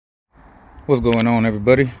What's going on,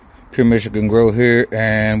 everybody? Pure Michigan Grow here,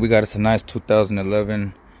 and we got us a nice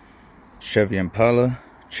 2011 Chevy Impala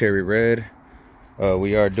cherry red.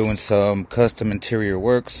 We are doing some custom interior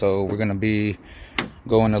work, so we're gonna be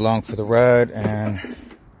going along for the ride, and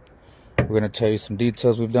we're gonna tell you some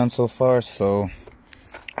details we've done so far. So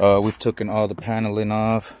we've taken all the paneling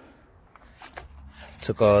off,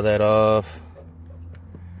 took all that off,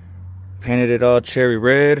 painted it all cherry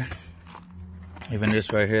red. Even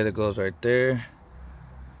this right here that goes right there,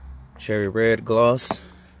 cherry red gloss.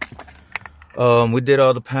 We did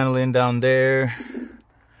all the paneling down there.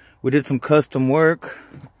 We did some custom work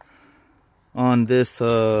on this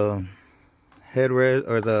headrest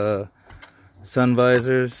or the sun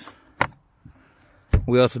visors.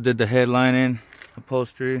 We also did the headlining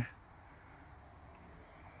upholstery.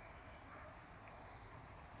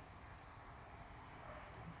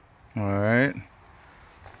 All right.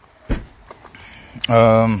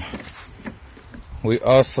 We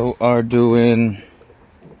also are doing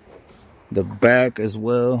the back as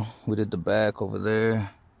well. We did the back over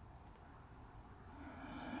there,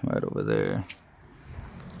 right over there.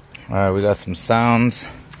 All right, we got some sounds.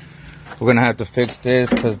 We're gonna have to fix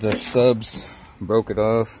this because the subs broke it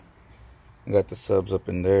off. We got the subs up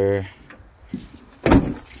in there.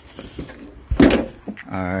 All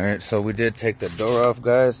right, so we did take the door off,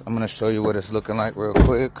 guys. I'm gonna show you what it's looking like real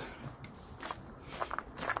quick.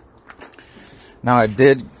 Now I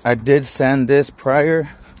did sand this prior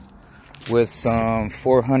with some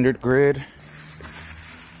 400 grit.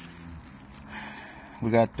 We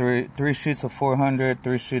got three sheets of 400,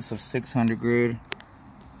 3 sheets of 600 grit.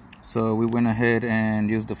 So we went ahead and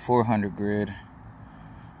used the 400 grit.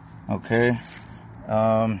 Okay.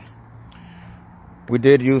 We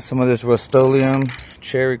did use some of this Rust-Oleum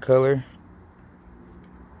cherry color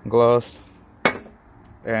gloss,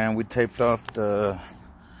 and we taped off the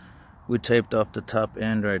top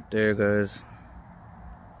end right there, guys.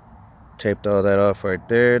 Taped all that off right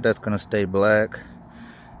there. That's gonna stay black.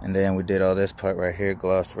 And then we did all this part right here,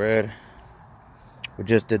 gloss red. We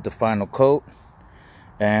just did the final coat,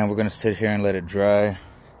 and we're gonna sit here and let it dry.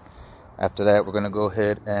 After that, we're gonna go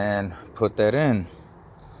ahead and put that in.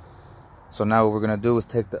 So now what we're gonna do is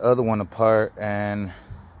take the other one apart and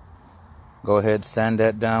go ahead, sand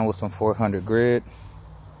that down with some 400 grit,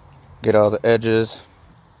 get all the edges,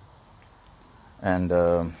 and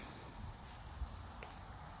we're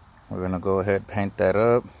gonna go ahead, paint that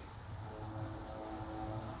up,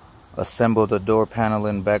 assemble the door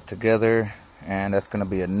paneling back together, and that's gonna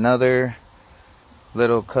be another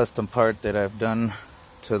little custom part that I've done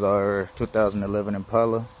to our 2011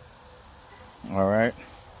 Impala. All right.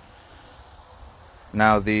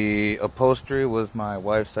 Now the upholstery was my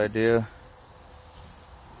wife's idea,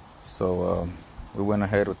 so we went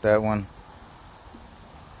ahead with that one.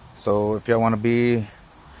 So if y'all want to be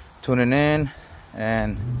tuning in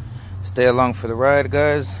and stay along for the ride,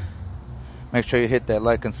 guys, make sure you hit that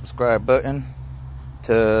like and subscribe button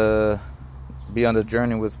to be on the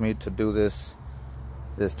journey with me to do this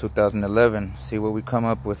 2011. See what we come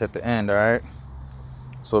up with at the end. All right.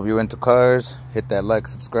 So if you're into cars, hit that like,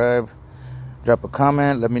 subscribe, drop a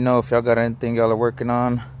comment. Let me know if y'all got anything y'all are working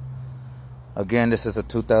on. Again, this is a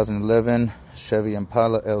 2011 Chevy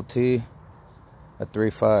Impala LT, a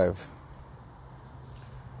 3.5.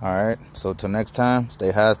 All right, so till next time,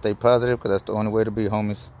 stay high, stay positive, because that's the only way to be,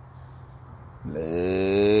 homies.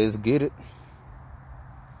 Let's get it.